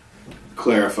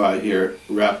clarify here,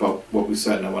 wrap up what we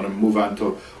said, and I want to move on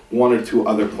to one or two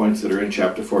other points that are in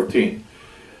chapter 14.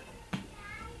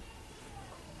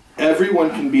 Everyone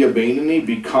can be a Beinoni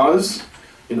because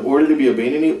in order to be a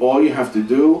Beinoni, all you have to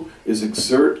do is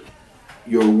exert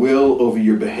your will over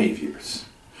your behaviors.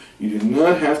 You do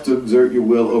not have to exert your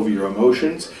will over your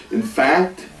emotions. In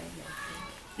fact,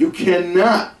 you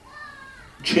cannot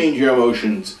change your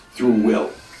emotions through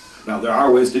will. Now, there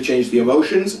are ways to change the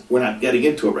emotions. We're not getting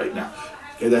into it right now.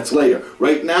 Okay, that's later.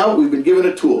 Right now, we've been given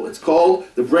a tool. It's called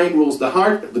the brain rules the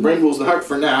heart. The brain rules the heart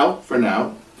for now.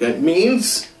 Okay, it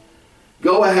means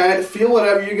go ahead, feel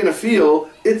whatever you're going to feel.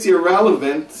 It's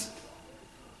irrelevant.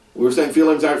 We were saying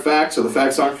feelings aren't facts, so the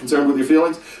facts aren't concerned with your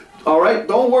feelings. All right,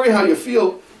 don't worry how you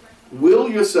feel. Will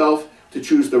yourself to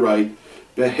choose the right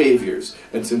behaviors.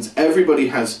 And since everybody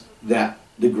has that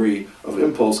degree of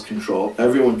impulse control,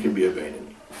 everyone can be a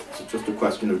Beinoni. It's just a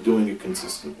question of doing it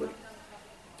consistently.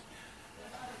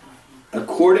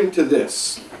 According to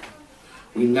this,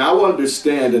 we now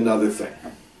understand another thing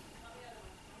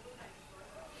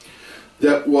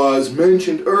that was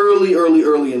mentioned early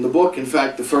in the book. In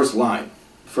fact, the first line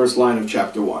of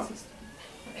chapter 1.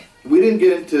 We didn't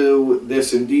get into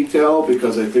this in detail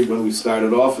because I think when we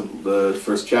started off in the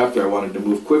first chapter, I wanted to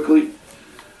move quickly.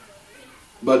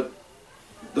 But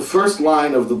the first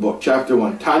line of the book, chapter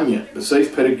 1, Tanya, B'seif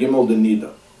Perek Gimel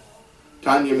Denida.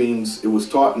 Tanya means it was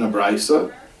taught in a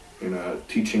Braisa, in a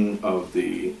teaching of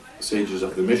the sages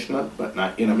of the Mishnah, but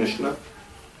not in a Mishnah.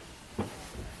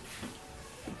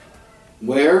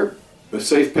 Where,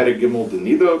 B'seif Perek Gimel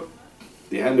Denida,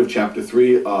 the end of chapter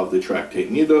 3 of the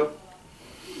tractate Nida.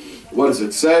 What does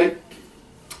it say?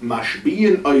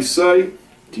 Mashbiyin oisei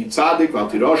titzadik val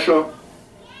tirosha.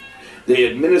 They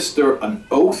administer an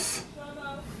oath.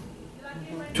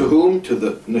 To whom? To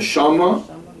the neshama.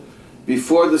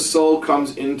 Before the soul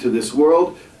comes into this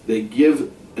world, they give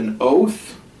an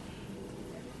oath.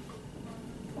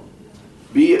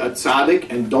 Be a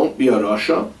tzaddik and don't be a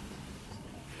rasha.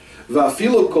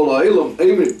 Va'afilu kol ha'olam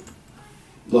eimrim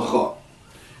l'cha.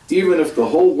 Even if the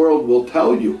whole world will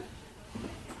tell you,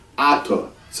 Ata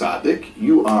tzaddik,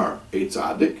 you are a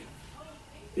tzaddik.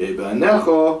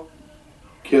 Yebanecha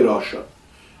kirasha.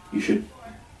 You should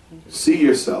see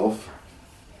yourself,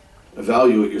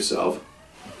 evaluate yourself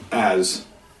as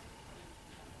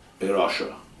a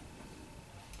rasha.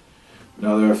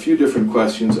 Now there are a few different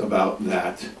questions about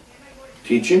that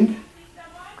teaching,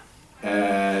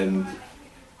 and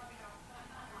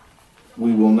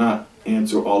we will not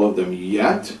answer all of them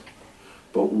yet.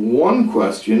 But one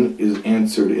question is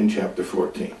answered in chapter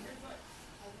 14.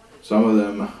 Some of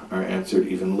them are answered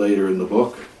even later in the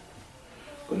book.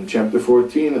 But in chapter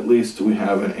 14, at least, we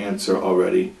have an answer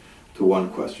already to one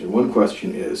question. One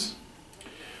question is,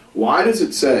 why does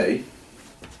it say,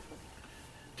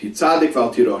 Ti tzadik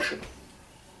v'al ti rasha?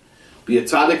 Be a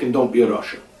tzaddik and don't be a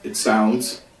rasha. It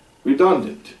sounds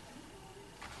redundant.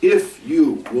 If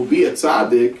you will be a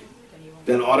tzaddik,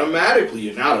 then automatically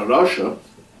you're not a rasha.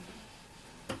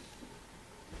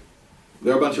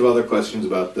 There are a bunch of other questions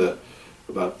about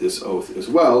this oath as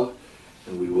well,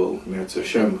 and we will, Meretz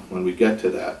Hashem, when we get to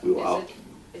that, we will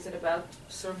Is it about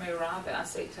Sur Meirah, the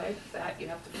Asay type, that you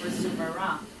have to first Sur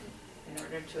Meirah in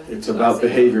order to... It's about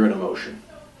behavior and emotion.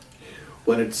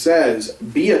 When it says,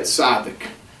 be a tzaddik,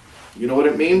 you know what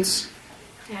it means?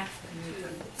 Yeah.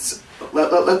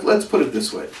 Let's put it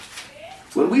this way.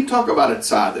 When we talk about a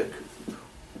tzaddik,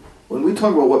 when we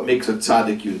talk about what makes a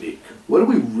tzaddik unique, what are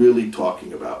we really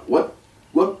talking about? What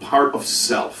part of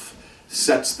self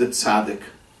sets the tzaddik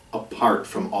apart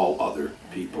from all other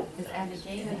people? His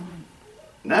attitude.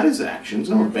 Not his actions.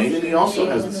 No, Beinoni also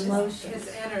has His this. emotions.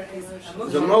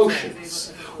 His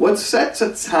emotions. What sets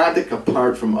a tzaddik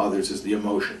apart from others is the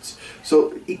emotions.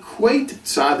 So equate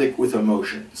tzaddik with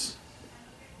emotions.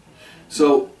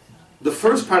 So the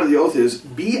first part of the oath is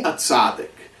be a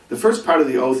tzaddik. The first part of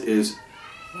the oath is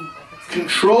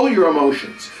control your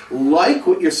emotions. Like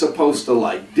what you're supposed to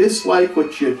like. Dislike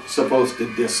what you're supposed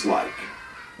to dislike.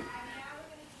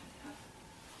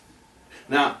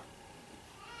 Now,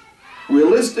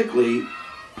 realistically,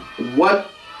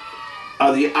 what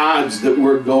are the odds that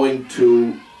we're going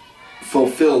to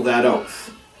fulfill that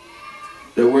oath?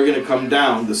 That we're going to come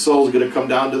down, the soul's going to come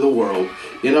down to the world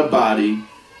in a body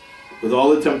with all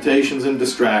the temptations and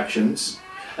distractions,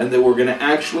 and that we're going to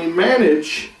actually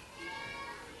manage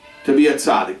to be a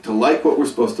tzaddik, to like what we're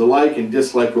supposed to like and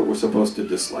dislike what we're supposed to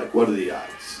dislike. What are the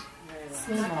odds?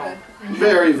 Small.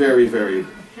 Very, very, very.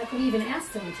 How could we even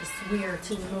ask them to swear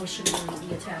to emotionally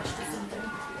be attached to something?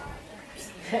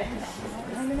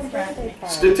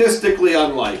 Statistically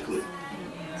unlikely.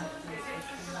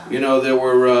 You know, there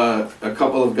were a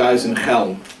couple of guys in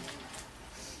Chelm,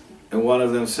 and one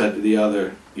of them said to the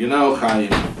other, you know,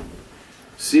 Chaim,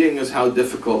 seeing as how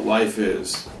difficult life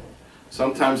is,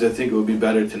 sometimes I think it would be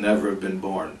better to never have been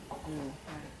born.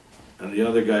 And the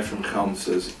other guy from Chelm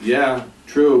says, yeah,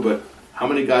 true, but how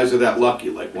many guys are that lucky?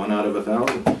 Like 1 out of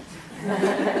 1,000?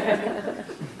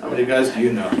 How many guys do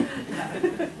you know?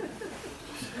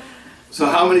 So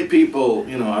how many people,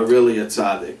 are really a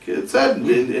tzaddik? It said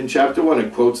in chapter 1,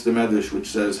 it quotes the Medrash, which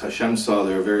says, Hashem saw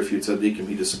there are very few tzaddikim.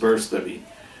 He dispersed them. He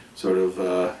sort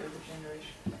of,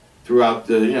 throughout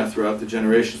the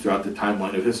generations, throughout the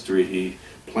timeline of history, he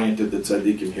planted the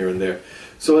tzaddikim here and there.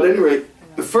 So at any rate,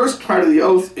 the first part of the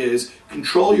oath is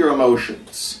control your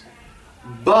emotions.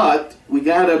 But we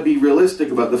gotta be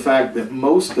realistic about the fact that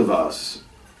most of us,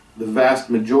 the vast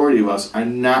majority of us, are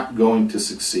not going to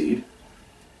succeed.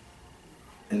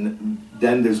 And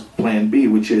then there's plan B,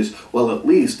 which is, well, at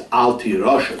least al ti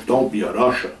rasha, don't be a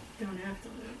rasha.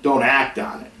 Don't act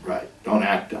on it, right? Don't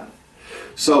act on it.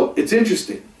 So it's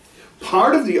interesting.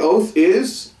 Part of the oath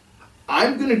is,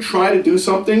 I'm going to try to do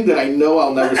something that I know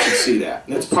I'll never succeed at.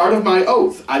 And it's part of my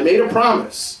oath. I made a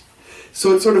promise.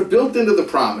 So it's sort of built into the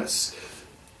promise.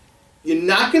 You're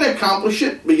not going to accomplish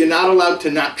it, but you're not allowed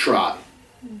to not try.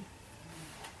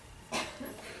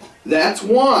 That's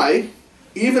why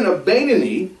even a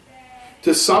Beinoni,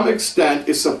 to some extent,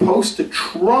 is supposed to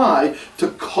try to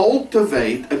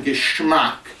cultivate a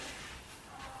geschmack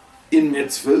in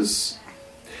mitzvahs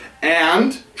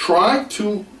and try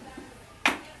to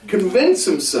convince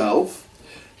himself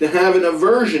to have an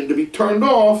aversion, to be turned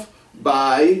off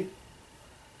by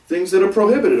things that are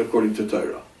prohibited according to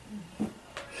Torah.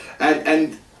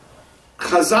 And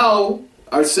Chazal,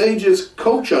 our sages,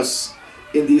 coach us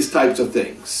in these types of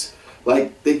things.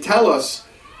 Like, they tell us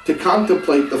to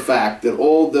contemplate the fact that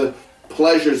all the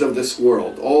pleasures of this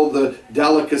world, all the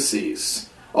delicacies,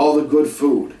 all the good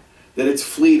food, that it's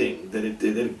fleeting, that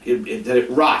it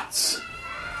rots.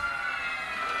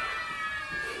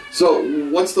 So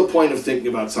what's the point of thinking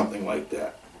about something like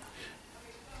that?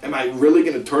 Am I really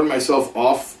going to turn myself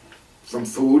off from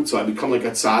food so I become like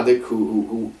a tzaddik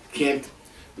who can't...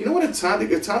 You know what a tzaddik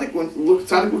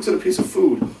looks at a piece of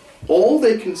food, all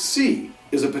they can see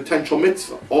is a potential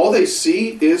mitzvah. All they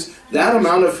see is that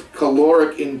amount of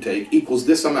caloric intake equals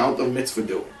this amount of mitzvah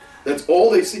doing. That's all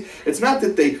they see. It's not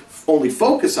that they only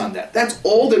focus on that. That's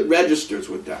all that registers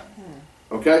with them.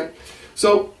 Okay?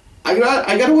 So, I got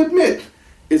to admit,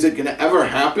 is it going to ever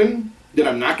happen that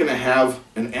I'm not going to have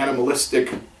an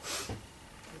animalistic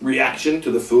reaction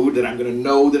to the food, that I'm going to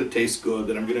know that it tastes good,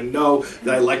 that I'm going to know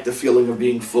that I like the feeling of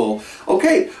being full?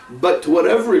 Okay, but to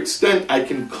whatever extent I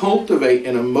can cultivate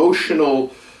an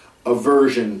emotional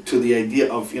aversion to the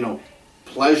idea of,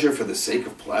 pleasure for the sake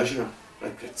of pleasure.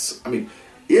 Like it's, I mean,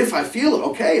 if I feel it,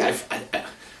 okay,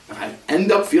 I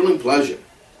end up feeling pleasure.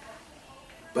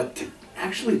 But to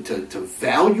actually to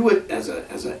value it as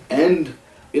an end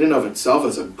in and of itself,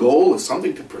 as a goal, as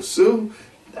something to pursue,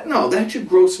 no, that should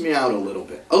gross me out a little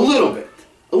bit. A little bit.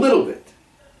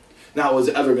 Now, is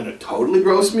it ever going to totally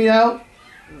gross me out?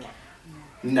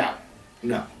 No.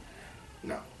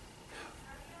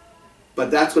 But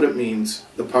that's what it means,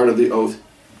 the part of the oath,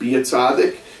 be a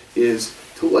tzaddik, is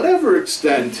to whatever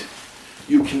extent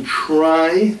you can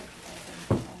try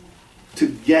to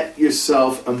get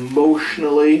yourself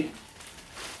emotionally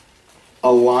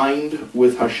aligned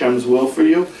with Hashem's will for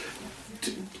you,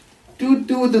 do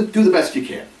the best you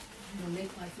can.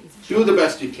 Do the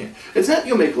best you can. It's not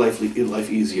you'll make life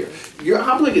easier. You're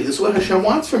obligated. This is what Hashem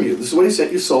wants from you. This is what He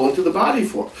sent your soul into the body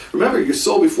for. Remember, your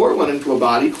soul before it went into a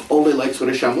body only likes what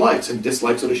Hashem likes and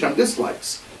dislikes what Hashem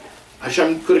dislikes.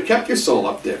 Hashem could have kept your soul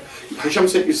up there. Hashem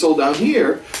sent your soul down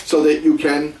here so that you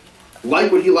can like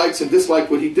what He likes and dislike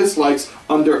what He dislikes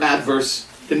under adverse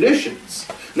conditions.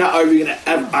 Now, are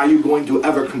you going to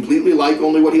ever completely like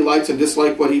only what He likes and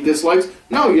dislike what He dislikes?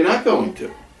 No, you're not going to.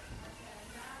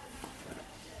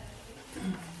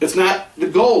 It's not the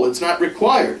goal. It's not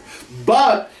required.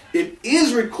 But it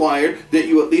is required that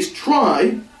you at least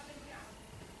try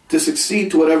to succeed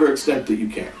to whatever extent that you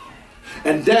can.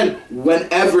 And then,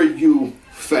 whenever you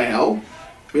fail,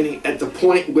 meaning at the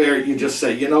point where you just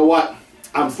say, you know what?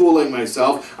 I'm fooling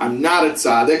myself. I'm not a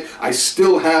tzaddik. I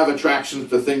still have attractions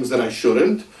to things that I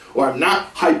shouldn't. Or I'm not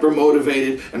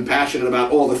hyper-motivated and passionate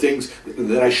about all the things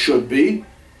that I should be.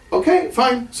 Okay,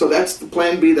 fine. So that's the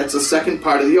plan B. That's the second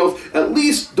part of the oath. At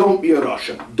least don't be a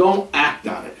Rasha. Don't act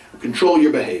on it. Control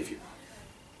your behavior.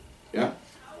 Yeah?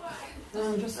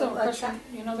 Just so, question,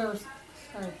 there's...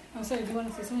 Sorry. I'm sorry, do you want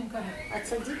to say something? Go ahead. A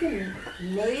tzaddikim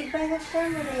made by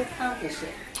Hashem, or they accomplish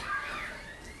it?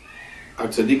 Are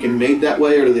tzaddikim made that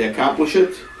way, or do they accomplish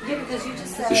it? Yeah, because you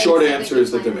just said... The short answer is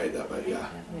that they're made that way,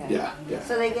 yeah.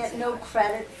 So they get no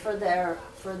credit for their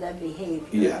behavior.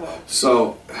 Yeah.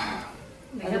 So...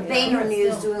 And the Beinoni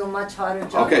is doing a much harder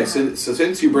job. Okay, so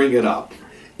since you bring it up,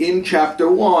 in chapter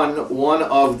 1, one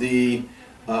of the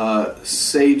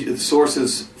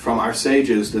sources from our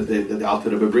sages that the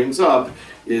Alter Rebbe brings up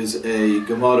is a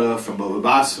Gemara from Bava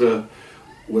Basra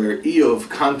where Eov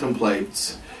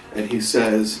contemplates and he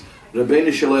says,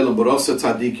 Rabbeinu Shalom Barosa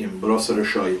Tzadikim, Barosa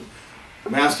Rashoyim.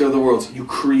 Master of the worlds, you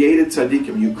created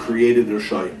Tzadikim, you created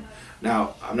Rashoyim.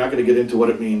 Now, I'm not going to get into what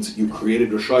it means, you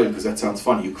created Rashoyim, because that sounds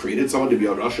funny. You created someone to be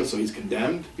a Rasha, so he's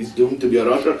condemned, he's doomed to be a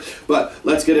Rasha. But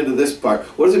let's get into this part.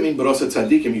 What does it mean, Barosa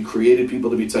Tzadikim? You created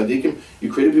people to be Tzadikim?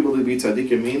 You created people to be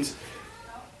Tzadikim means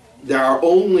there are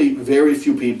only very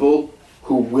few people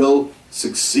who will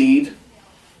succeed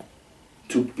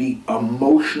to be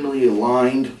emotionally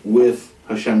aligned with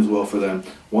Hashem's will for them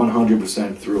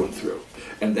 100% through and through.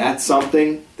 And that's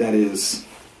something that is...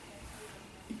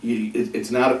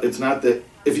 It's not that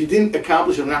if you didn't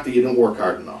accomplish it, not that you didn't work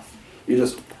hard enough. You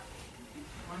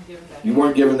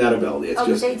weren't given that ability. It's but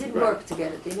just, they did right. work to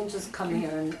get it. They didn't just come here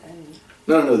and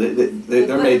No.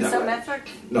 They're made that some way. effort.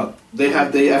 No,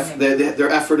 their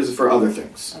effort is for other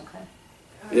things.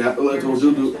 Okay. Yeah, we'll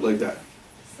do like that.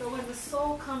 So when the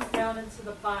soul comes down into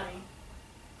the body,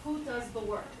 who does the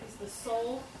work? Is the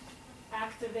soul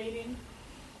activating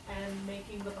and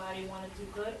making the body want to do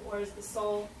good, or is the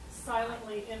soul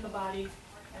silently in the body,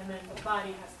 and then the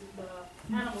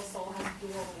animal soul has to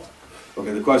do all the work?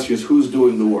 Okay, the question is who's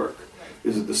doing the work?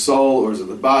 Is it the soul, or is it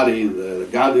the body, the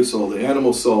godly soul, the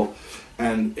animal soul?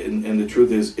 And the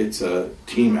truth is, it's a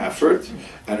team effort.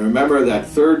 And remember that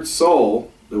third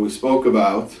soul that we spoke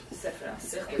about,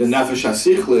 the Nefesh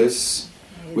HaSichlis,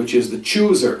 which is the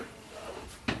chooser,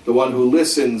 the one who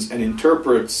listens and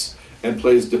interprets and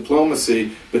plays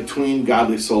diplomacy between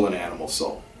godly soul and animal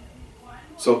soul.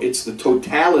 So it's the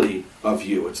totality of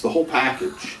you. It's the whole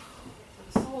package.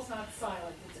 So the soul's not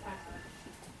silent, it's active.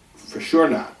 For sure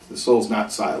not. The soul's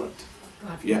not silent.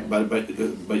 Yeah, but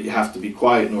you have to be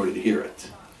quiet in order to hear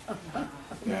it.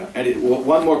 Yeah. And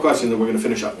one more question, then we're going to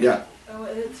finish up. Yeah. Oh,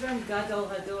 the term Gadol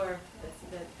Hador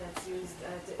that's used.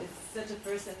 Is such a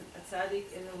person a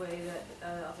tzaddik in the way that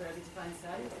Alter Rebbe defines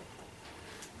tzaddik?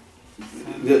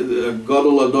 The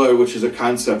Gadol Hador, which is a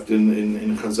concept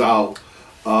in Chazal,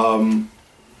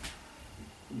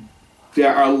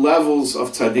 there are levels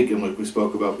of tzaddikim, like we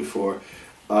spoke about before.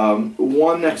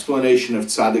 One explanation of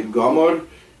tzaddik Gomor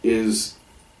is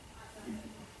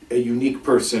a unique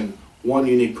person, one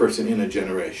unique person in a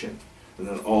generation. And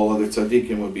then all other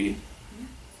tzaddikim would be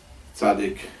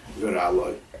tzaddik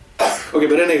Viraloi. Okay,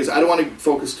 but anyways, I don't want to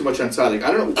focus too much on tzaddik.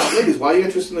 I don't know, ladies, why are you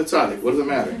interested in the tzaddik? What does it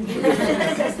matter?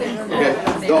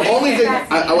 Okay, the only thing,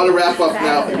 I want to wrap up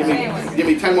now. Give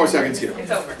me 10 more seconds here.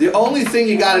 It's over. The only thing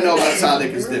you got to know about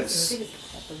tzaddik is this.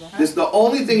 The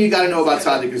only thing you got to know about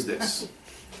tzaddik is this.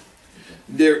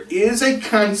 There is a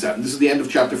concept, and this is the end of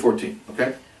chapter 14,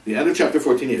 okay? The end of chapter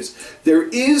 14 is, there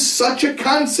is such a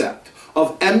concept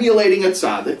of emulating a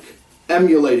tzaddik.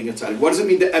 Emulating a tzaddik. What does it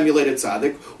mean to emulate a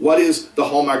tzaddik? What is the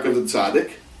hallmark of the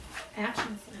tzaddik?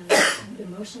 Actions and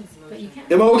emotions, but you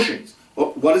can't. Emotions.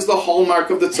 What is the hallmark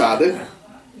of the tzaddik?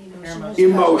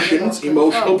 Emotions,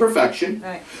 emotional perfection.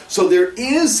 Right. So there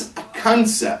is a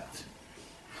concept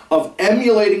of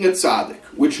emulating a tzaddik,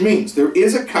 which means there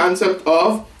is a concept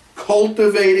of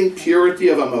cultivating purity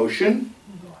of emotion,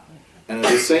 and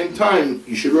at the same time,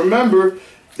 you should remember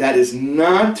that is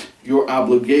not your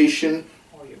obligation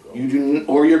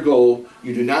or your goal.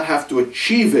 You do not have to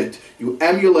achieve it. You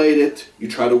emulate it. You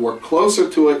try to work closer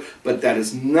to it, but that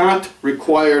is not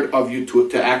required of you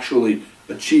to actually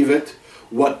achieve it.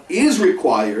 What is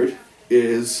required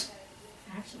is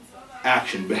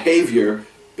action, behavior,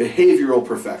 behavioral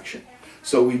perfection.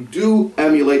 So we do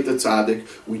emulate the tzaddik.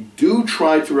 We do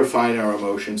try to refine our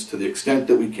emotions to the extent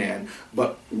that we can.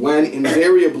 But when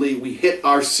invariably we hit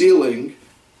our ceiling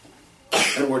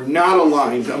and we're not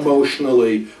aligned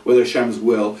emotionally with Hashem's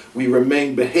will, we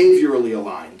remain behaviorally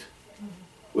aligned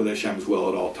with Hashem's will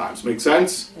at all times. Make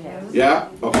sense? Yes. Yeah?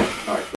 Okay. All right.